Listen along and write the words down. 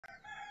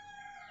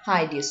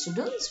Hi dear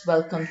students,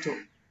 welcome to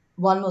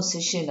one more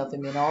session of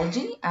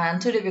immunology, and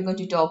today we're going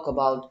to talk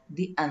about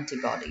the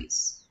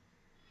antibodies.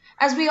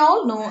 As we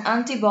all know,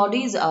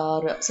 antibodies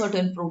are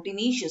certain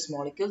proteinaceous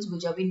molecules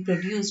which have been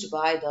produced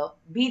by the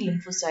B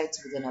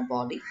lymphocytes within a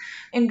body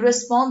in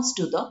response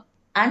to the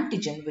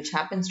antigen which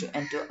happens to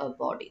enter a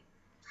body.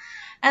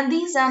 And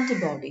these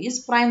antibodies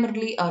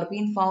primarily are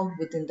being found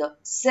within the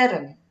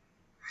serum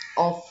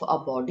of a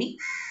body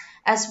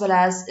as well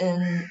as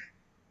in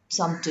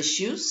some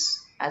tissues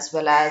as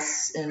well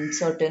as in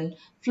certain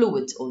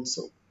fluids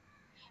also.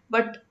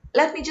 But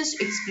let me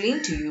just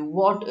explain to you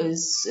what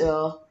is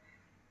the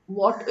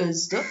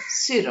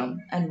serum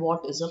and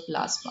what is a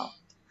plasma.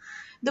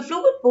 The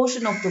fluid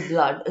portion of the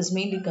blood is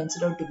mainly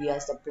considered to be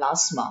as the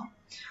plasma.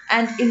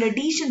 And in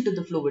addition to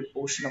the fluid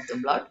portion of the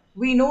blood,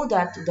 we know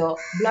that the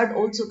blood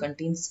also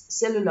contains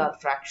cellular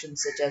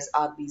fractions such as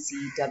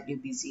RBC,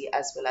 WBC,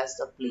 as well as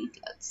the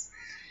platelets.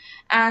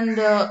 And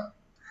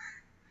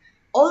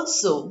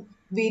also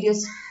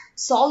various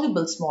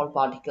soluble small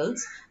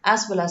particles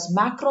as well as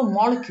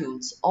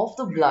macromolecules of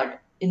the blood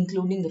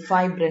including the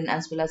fibrin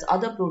as well as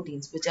other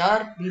proteins which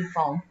are being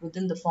found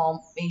within the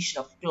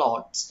formation of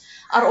clots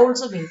are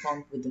also being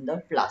found within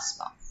the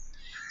plasma.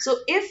 So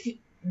if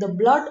the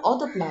blood or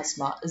the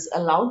plasma is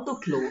allowed to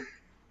clot,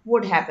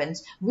 what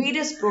happens?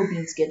 Various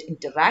proteins get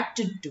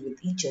interacted with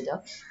each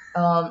other,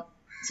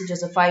 such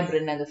as a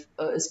fibrin and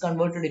is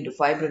converted into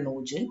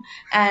fibrinogen,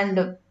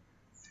 and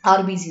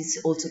RBCs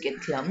also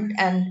get clumped,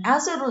 and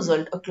as a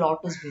result, a clot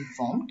is being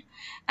formed.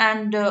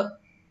 And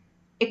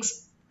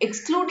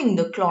excluding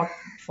the clot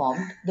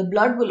formed, the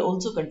blood will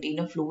also contain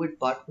a fluid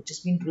part which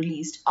has been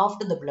released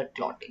after the blood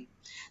clotting.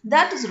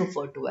 That is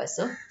referred to as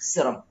a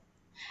serum.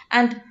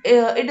 And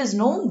it is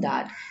known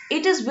that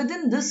it is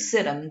within this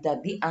serum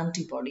that the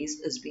antibodies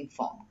is being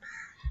formed.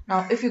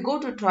 Now, if you go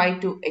to try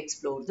to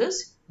explore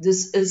this,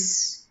 this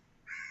is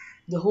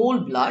the whole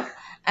blood,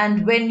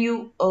 and when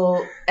you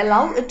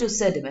allow it to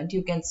sediment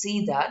you can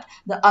see that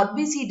the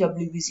RBC,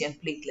 WBC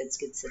and platelets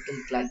get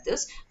settled like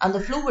this, and the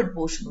fluid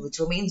portion which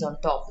remains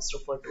on top is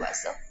referred to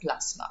as a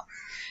plasma.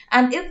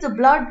 And if the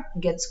blood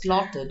gets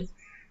clotted,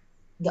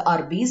 the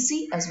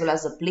RBC as well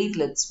as the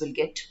platelets will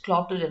get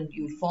clotted and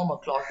you will form a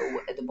clot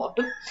over at the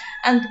bottom,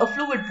 and a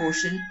fluid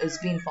portion is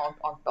being found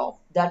on top,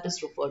 that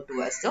is referred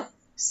to as the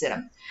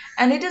serum.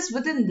 And it is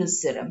within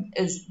this serum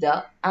is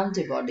the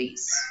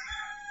antibodies.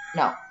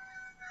 Now,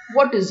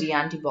 what is the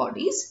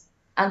antibodies?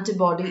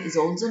 Antibody is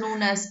also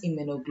known as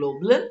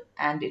immunoglobulin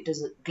and it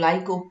is a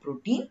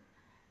glycoprotein.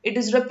 It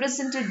is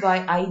represented by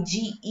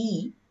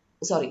Ig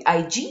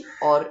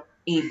or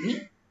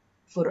AB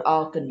for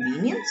our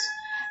convenience,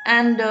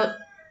 and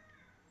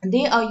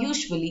they are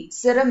usually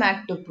serum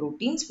active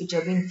proteins which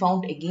have been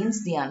found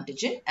against the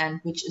antigen and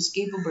which is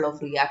capable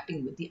of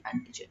reacting with the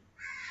antigen.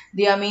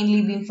 They are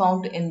mainly being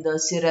found in the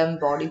serum,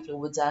 body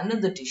fluids, and in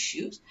the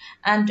tissues.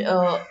 And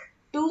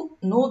to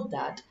note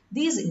that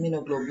these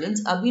immunoglobulins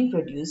are being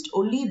produced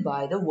only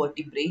by the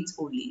vertebrates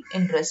only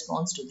in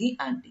response to the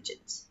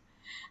antigens.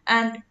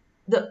 And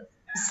the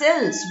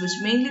cells which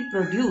mainly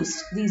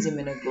produce these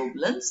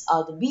immunoglobulins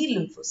are the B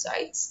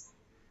lymphocytes,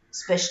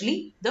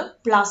 especially the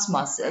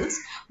plasma cells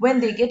when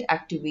they get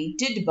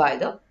activated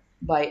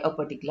by a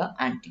particular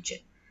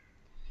antigen.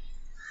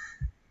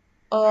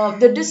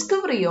 The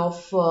discovery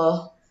of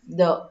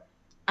the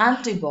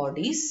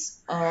antibodies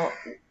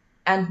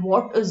and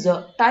what is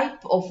the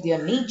type of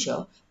their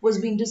nature was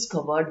being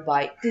discovered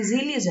by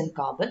Theselius and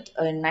Cabot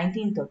in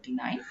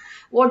 1939.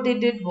 What they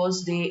did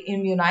was they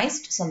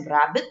immunized some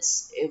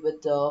rabbits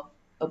with a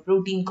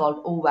protein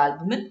called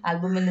ovalbumin.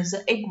 Albumin is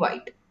the egg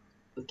white,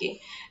 okay,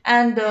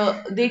 and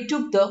they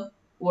took the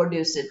what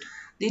is it?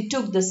 They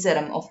took the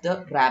serum of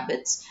the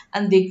rabbits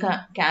and they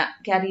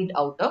carried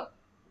out a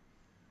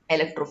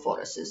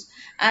electrophoresis,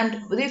 and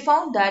they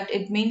found that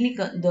it mainly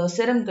the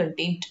serum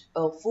contained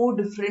four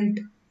different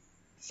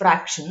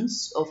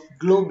fractions of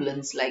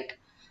globulins, like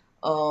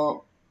uh,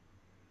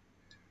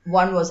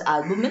 one was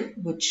albumin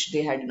which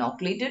they had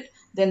inoculated,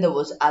 then there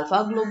was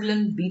alpha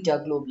globulin,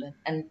 beta globulin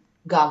and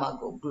gamma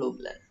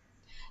globulin.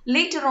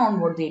 Later on,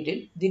 what they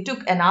did, they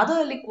took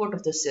another aliquot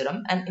of the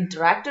serum and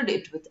interacted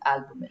it with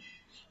albumin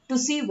to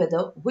see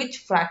whether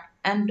which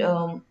and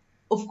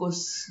of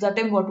course that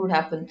time what would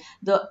happen,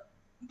 the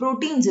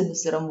proteins in the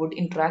serum would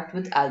interact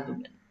with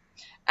albumin,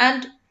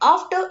 and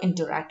after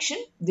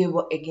interaction they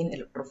were again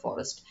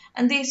electrophoresed,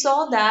 and they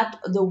saw that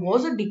there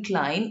was a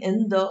decline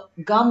in the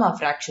gamma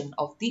fraction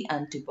of the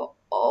antibody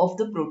of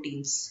the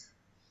proteins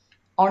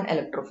on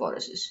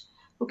electrophoresis.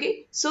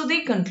 Okay, so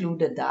they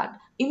concluded that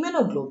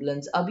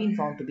immunoglobulins are being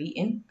found to be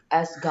in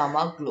as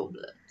gamma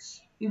globulins.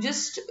 You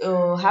just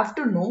have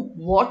to know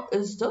what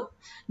is the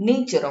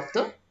nature of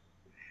the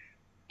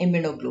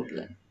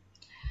immunoglobulin.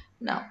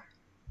 Now,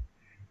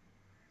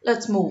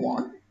 let's move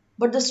on.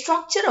 But the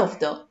structure of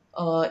the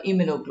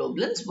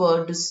immunoglobulins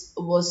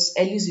was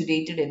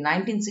elucidated in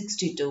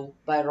 1962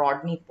 by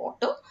Rodney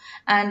Potter,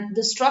 and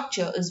the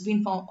structure has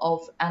been found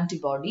of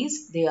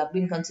antibodies. They have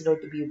been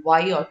considered to be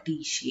Y or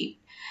T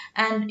shaped,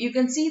 and you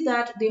can see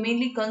that they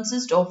mainly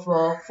consist of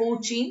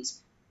four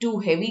chains. two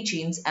heavy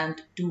chains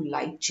and two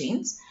light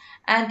chains,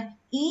 and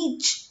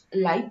each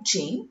light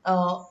chain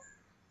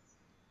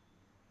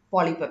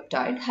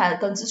polypeptide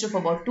consists of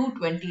about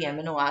 220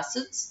 amino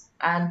acids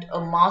and a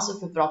mass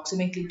of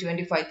approximately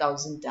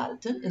 25,000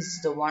 Dalton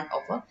is the one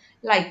of a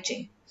light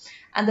chain.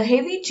 And the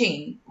heavy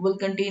chain will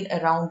contain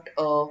around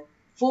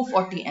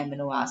 440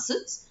 amino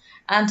acids,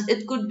 and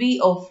it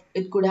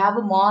could have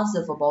a mass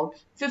of about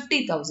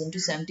 50,000 to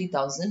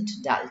 70,000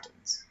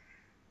 Daltons.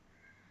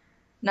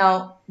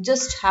 Now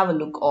just have a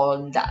look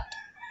on that.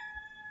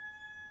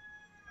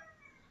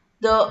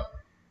 The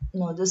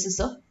no, this is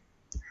a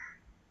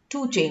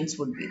two chains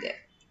would be there.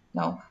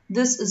 Now,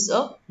 this is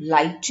a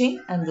light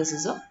chain and this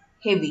is a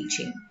heavy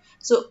chain.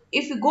 So,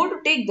 if you go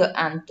to take the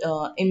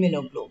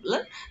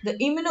the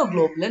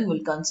immunoglobulin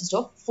will consist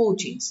of four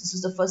chains. This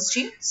is the first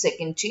chain,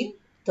 second chain,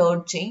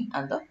 third chain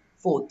and the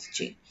fourth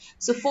chain.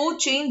 So, four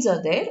chains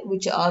are there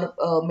which are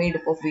made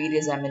up of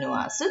various amino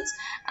acids,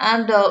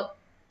 and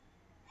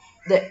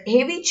the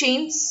heavy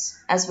chains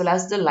as well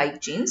as the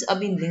light chains are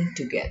being linked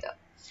together.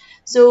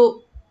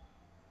 So,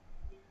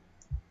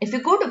 if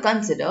you go to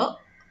consider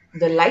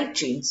the light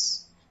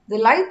chains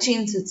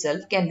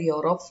itself can be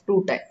of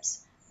two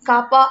types,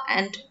 kappa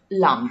and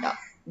lambda,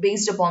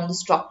 based upon the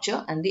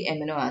structure and the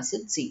amino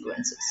acid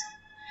sequences.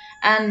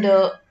 And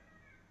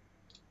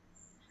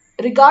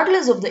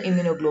regardless of the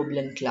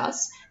immunoglobulin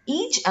class,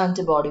 each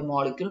antibody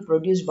molecule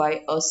produced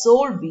by a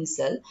sole B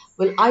cell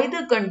will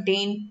either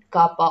contain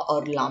kappa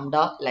or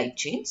lambda light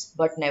chains,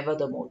 but never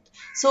the both.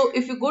 So,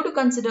 if you go to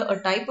consider a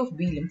type of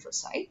B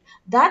lymphocyte,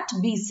 that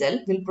B cell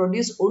will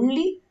produce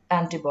only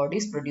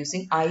antibodies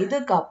producing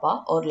either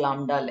kappa or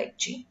lambda light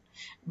chain,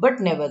 but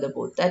never the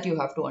both. That you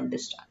have to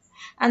understand.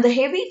 And the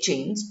heavy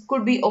chains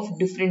could be of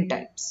different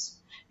types.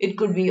 It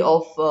could be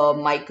of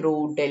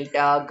micro,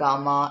 delta,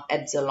 gamma,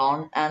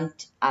 epsilon and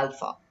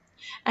alpha.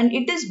 And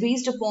it is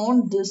based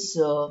upon this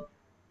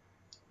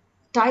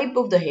type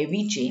of the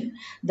heavy chain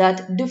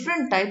that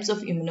different types of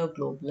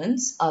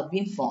immunoglobulins are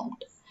being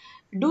formed.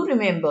 Do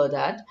remember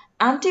that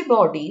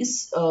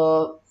antibodies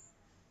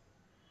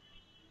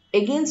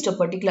against a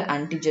particular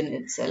antigen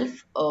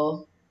itself,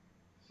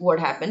 what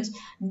happens?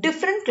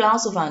 Different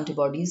class of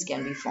antibodies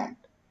can be formed.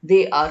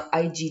 They are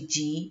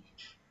IgG,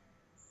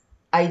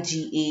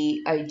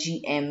 IgA,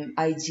 IgM,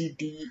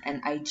 IgD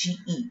and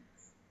IgE.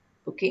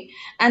 Okay,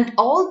 and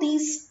all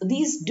these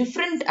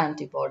different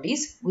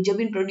antibodies which have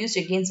been produced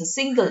against a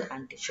single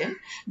antigen,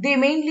 they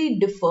mainly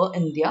differ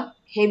in their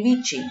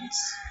heavy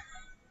chains.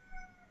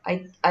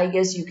 I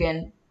guess you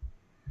can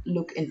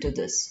look into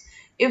this.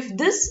 If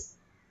this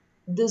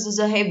is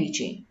a heavy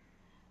chain,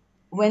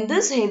 when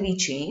this heavy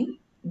chain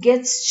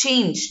gets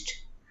changed,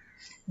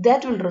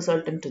 that will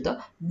result into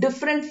the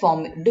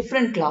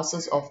different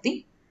classes of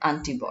the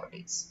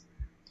antibodies.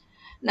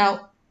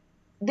 Now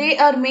they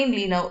are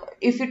mainly, now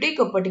if you take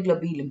a particular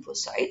B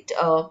lymphocyte,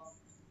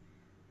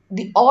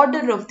 the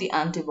order of the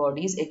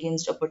antibodies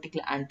against a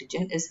particular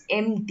antigen is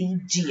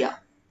MDGA.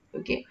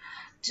 Okay,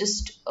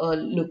 just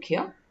look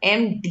here,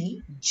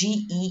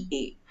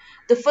 MDGEA.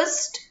 The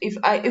first,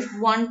 if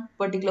one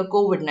particular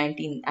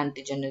COVID-19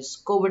 antigen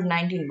is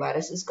COVID-19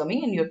 virus is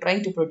coming and you're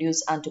trying to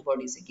produce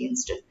antibodies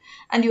against it,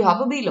 and you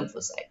have a B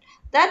lymphocyte,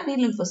 that B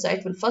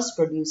lymphocyte will first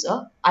produce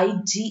a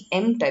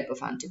IgM type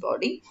of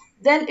antibody,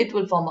 then it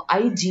will form a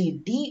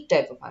IgD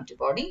type of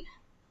antibody,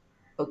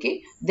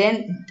 okay,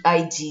 then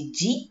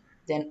IgG,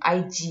 then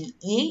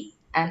IgA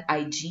and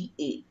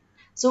IgA.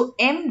 So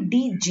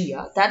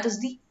MDGA, that is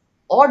the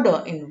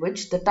order in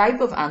which the type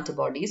of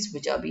antibodies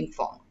which are being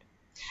formed,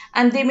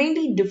 and they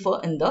mainly differ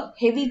in the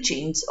heavy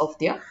chains of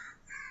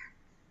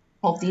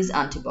these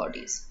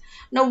antibodies.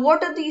 Now,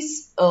 what are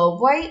these?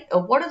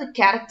 What are the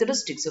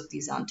characteristics of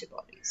these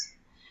antibodies?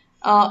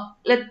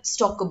 Let's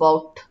talk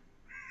about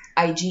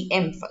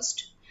IgM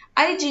first.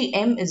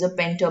 IgM is a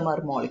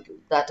pentamer molecule.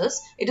 That is,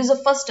 it is the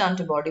first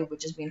antibody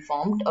which has been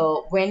formed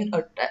when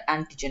an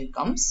antigen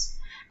comes,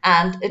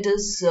 and it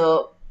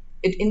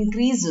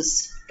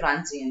increases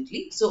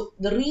transiently. So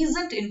the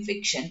recent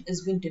infection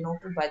is being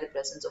denoted by the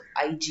presence of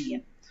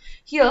IgM.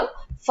 Here,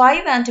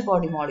 5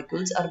 antibody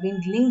molecules are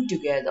being linked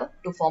together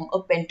to form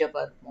a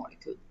pentamer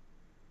molecule.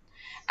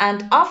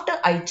 And after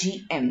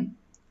IgM,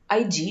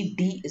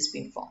 IgD is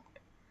being formed.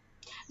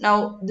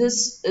 Now,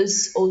 this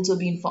is also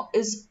being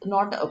is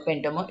not a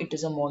pentamer, it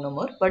is a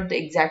monomer, but the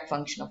exact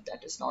function of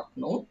that is not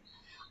known.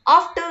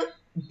 After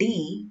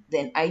D,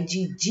 then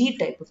IgG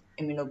type of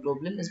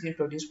immunoglobulin is being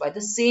produced by the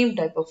same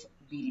type of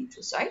B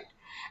lymphocyte,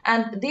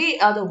 and they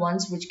are the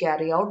ones which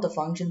carry out the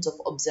functions of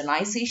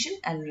opsonization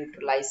and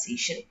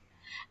neutralization.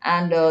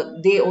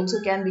 And they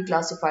also can be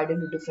classified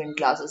into different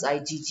classes: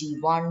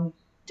 IgG1,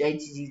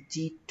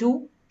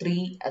 IgG2,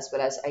 3 as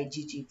well as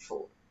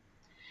IgG4.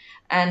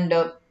 And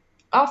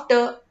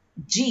after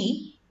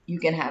G, you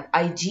can have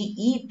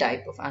IgE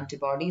type of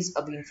antibodies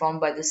are being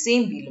formed by the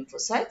same B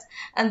lymphocytes,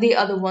 and they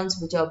are the ones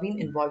which are being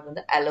involved in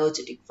the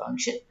allergic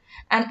function.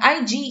 And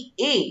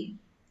IgA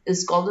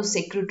is called the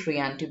secretory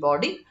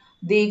antibody.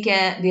 They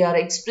are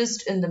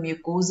expressed in the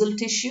mucosal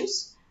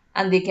tissues,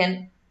 and they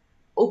can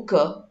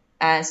occur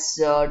as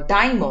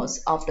dimers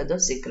after the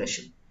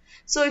secretion.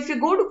 So if you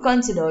go to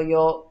consider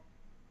your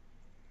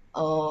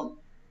uh,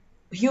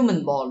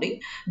 human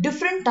body,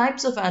 different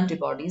types of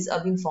antibodies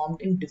are being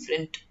formed in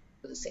different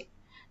thing.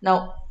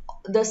 Now,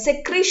 the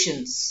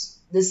secretions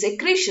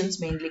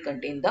mainly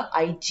contain the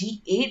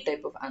IgA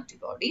type of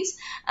antibodies,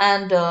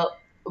 and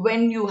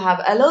when you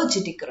have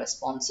allergic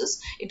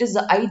responses, it is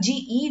the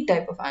IgE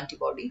type of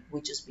antibody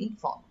which is being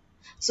formed.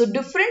 So,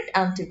 different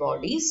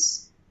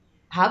antibodies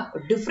have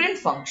different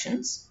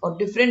functions or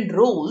different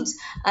roles,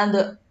 and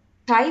the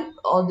type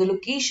or the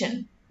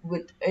location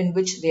in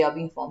which they are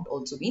being formed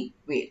also being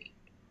varied.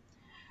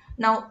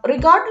 Now,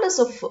 regardless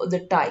of the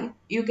type,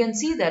 you can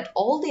see that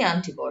all the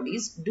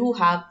antibodies do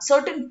have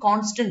certain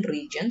constant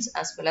regions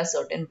as well as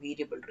certain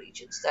variable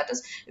regions. That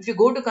is, if you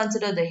go to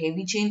consider the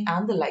heavy chain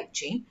and the light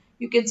chain,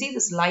 you can see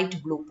this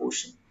light blue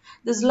portion.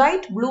 This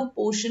light blue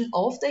portion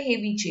of the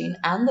heavy chain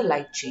and the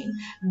light chain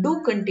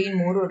do contain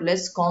more or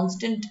less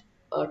constant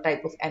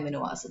type of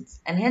amino acids,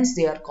 and hence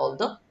they are called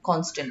the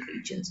constant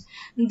regions.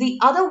 The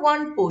other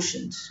one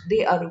portions,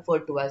 they are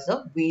referred to as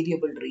the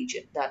variable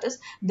region. That is,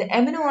 the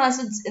amino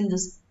acids in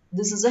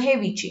this is a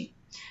heavy chain.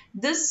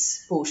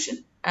 This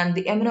portion and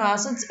the amino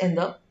acids in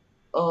the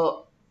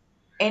uh,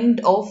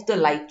 end of the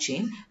light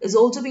chain is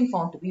also being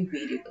found to be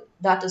variable.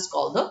 That is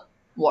called the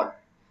what?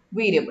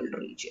 Variable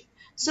region.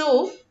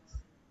 So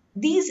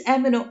these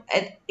amino,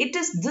 it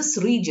is this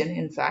region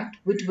in fact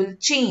which will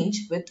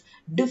change with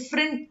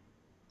different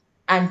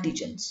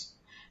antigens.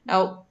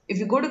 Now, if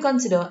you go to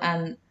consider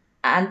an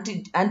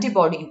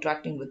antibody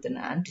interacting with an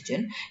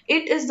antigen,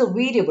 it is the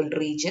variable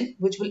region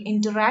which will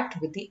interact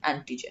with the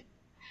antigen.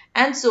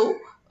 And so,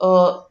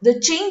 the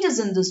changes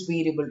in this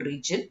variable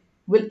region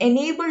will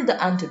enable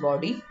the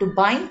antibody to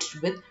bind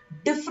with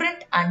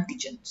different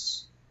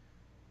antigens.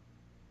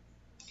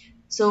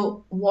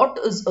 So, what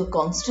is a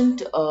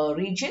constant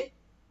region?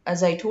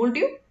 As I told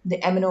you, the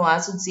amino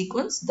acid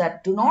sequence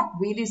that do not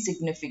vary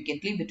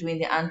significantly between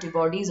the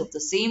antibodies of the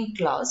same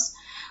class,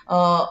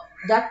 uh,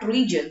 that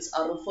regions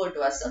are referred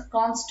to as the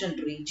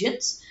constant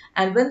regions.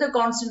 And when the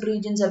constant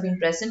regions have been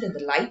present in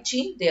the light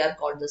chain, they are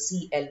called the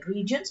Cl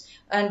regions.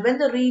 And when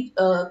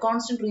the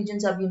constant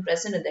regions have been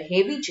present in the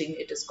heavy chain,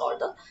 it is called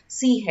the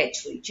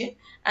Ch region.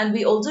 And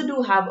we also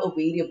do have a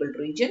variable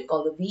region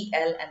called the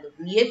Vl and the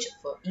Vh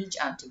for each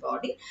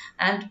antibody.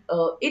 And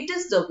it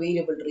is the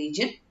variable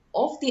region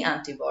of the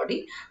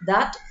antibody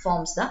that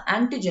forms the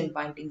antigen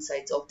binding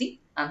sites of the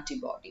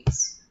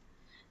antibodies.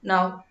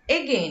 Now,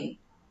 again,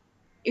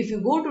 if you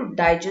go to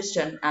digest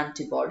an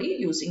antibody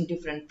using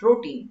different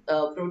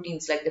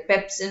proteins like the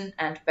pepsin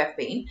and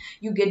papain,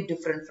 you get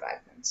different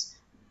fragments.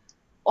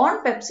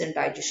 On pepsin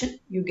digestion,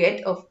 you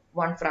get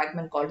one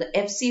fragment called the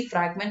Fc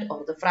fragment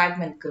or the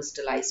fragment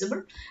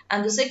crystallizable,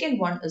 and the second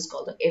one is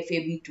called the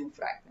Fab2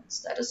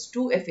 fragments. That is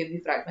two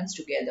Fab fragments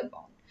together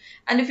bound.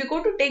 And if you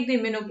go to take the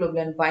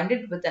immunoglobulin, bind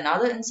it with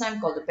another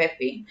enzyme called the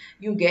papain,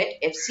 you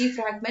get Fc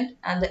fragment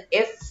and the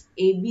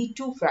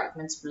Fab2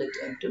 fragment split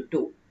into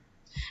two.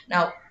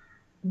 Now,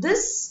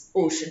 this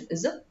portion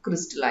is a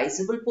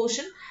crystallizable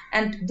portion,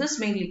 and this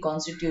mainly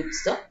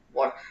constitutes the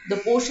what? The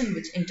portion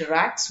which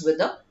interacts with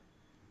the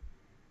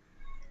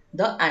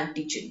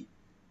antigen.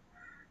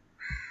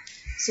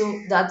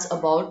 So that's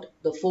about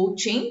the four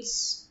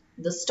chains.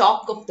 The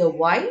stalk of the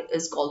Y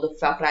is called the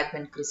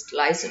fragment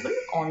crystallizable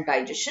on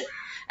digestion,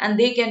 and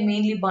they can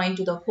mainly bind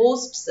to the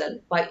host cell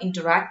by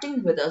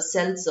interacting with a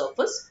cell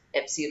surface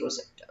Fc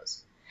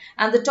receptors.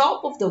 And the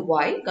top of the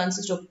Y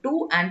consists of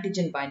two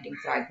antigen binding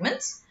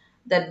fragments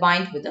that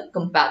bind with the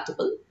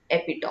compatible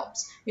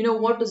epitopes. You know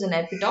what is an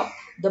epitope?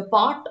 The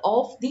part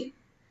of the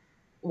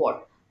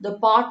what? The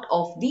part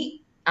of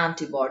the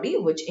antibody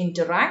which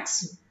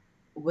interacts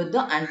with the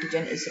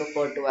antigen is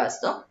referred to as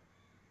the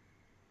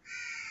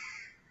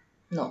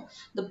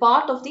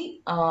part of the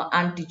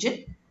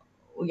antigen,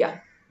 yeah,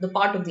 the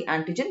part of the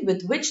antigen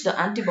with which the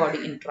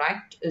antibody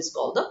interact is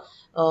called the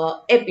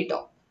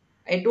epitope.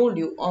 I told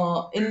you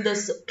in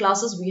this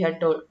classes we had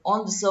told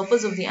on the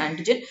surface of the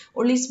antigen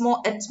only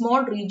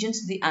small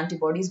regions the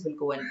antibodies will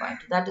go and bind.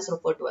 That is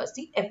referred to as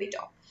the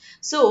epitope.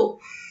 So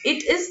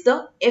it is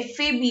the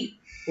Fab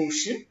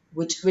portion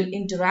which will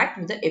interact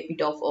with the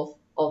epitope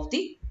of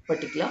the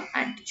particular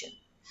antigen.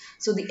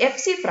 So the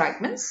Fc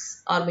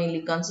fragments are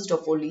mainly consist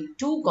of only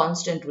two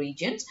constant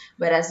regions,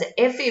 whereas the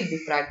Fab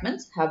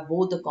fragments have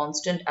both the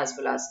constant as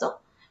well as the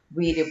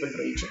variable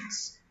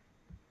regions.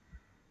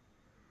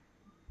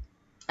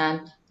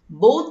 And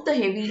both the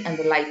heavy and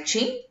the light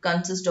chain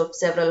consist of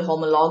several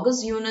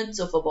homologous units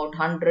of about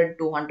 100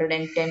 to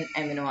 110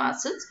 amino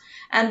acids,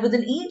 and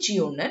within each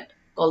unit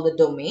called the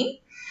domain,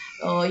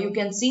 you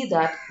can see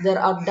that there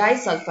are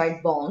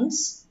disulfide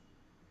bonds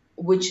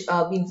which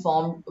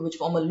form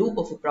a loop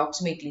of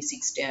approximately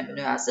 60 amino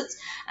acids,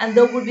 and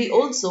there would be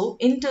also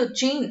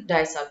interchain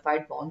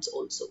disulfide bonds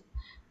also.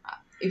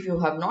 If you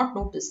have not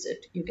noticed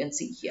it, you can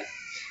see here.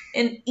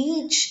 In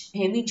each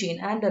heavy chain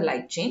and a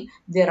light chain,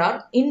 there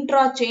are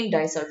intra-chain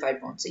disulfide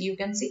bonds. So you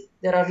can see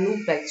there are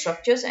loop-like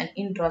structures and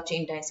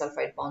intra-chain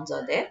disulfide bonds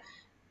are there.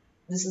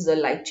 This is a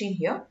light chain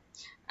here.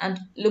 And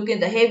look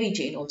in the heavy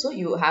chain also,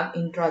 you have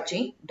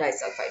intra-chain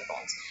disulfide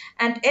bonds.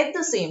 And at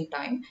the same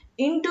time,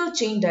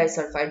 inter-chain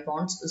disulfide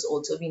bonds is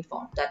also being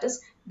formed. That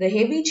is, the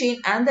heavy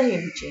chain and the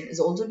heavy chain is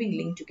also being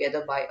linked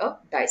together by a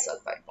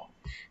disulfide bond.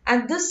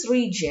 And this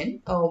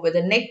region, where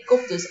the neck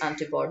of this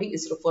antibody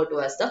is referred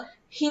to as the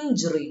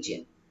hinge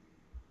region.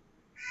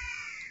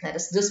 That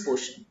is this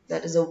portion.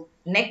 That is the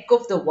neck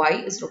of the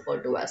Y is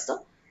referred to as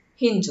the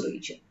hinge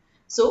region.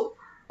 So,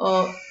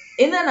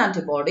 in an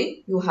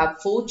antibody, you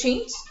have four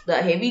chains, the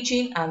heavy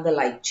chain and the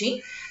light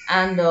chain.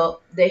 And the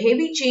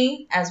heavy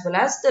chain as well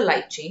as the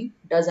light chain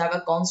does have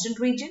a constant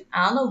region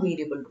and a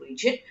variable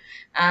region.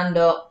 And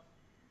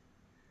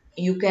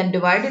you can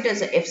divide it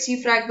as a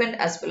FC fragment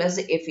as well as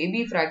the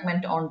FAB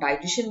fragment on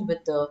digestion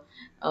with the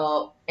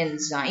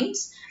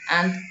enzymes,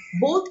 and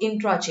both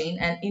intra-chain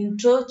and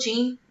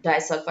inter-chain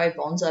disulfide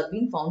bonds are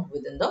being found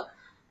within the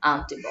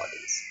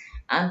antibodies.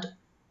 And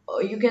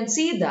you can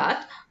see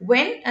that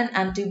when an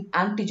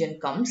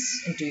antigen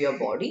comes into your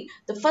body,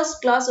 the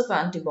first class of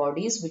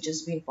antibodies which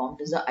is being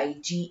formed is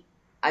the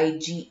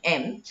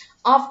IgM.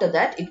 After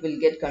that, it will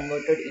get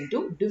converted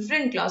into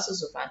different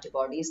classes of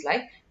antibodies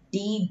like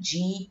D,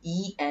 G,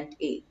 E, and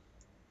A.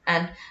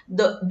 And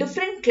the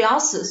different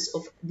classes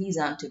of these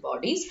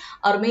antibodies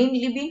are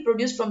mainly being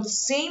produced from the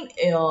same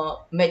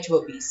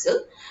mature B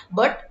cell.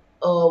 But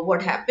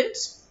what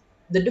happens?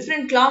 The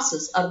different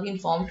classes are being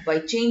formed by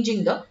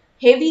changing the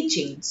heavy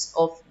chains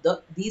of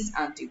these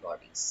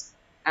antibodies.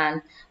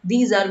 And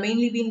these are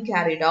mainly being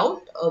carried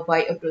out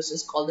by a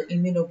process called the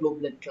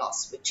immunoglobulin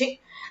class switching.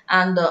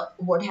 And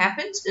what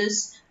happens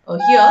is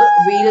here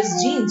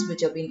various genes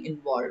which have been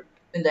involved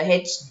in the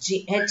H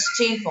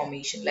chain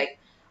formation, like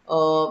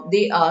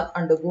they are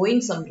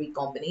undergoing some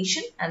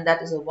recombination, and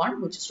that is the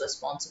one which is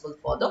responsible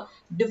for the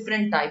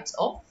different types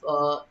of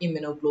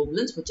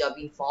immunoglobulins which are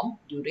being formed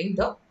during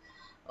the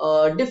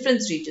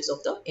different stages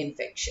of the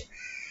infection.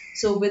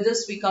 So with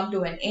this, we come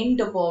to an end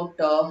about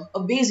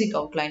a basic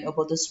outline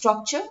about the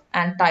structure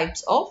and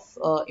types of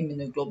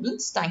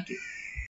immunoglobulins. Thank you.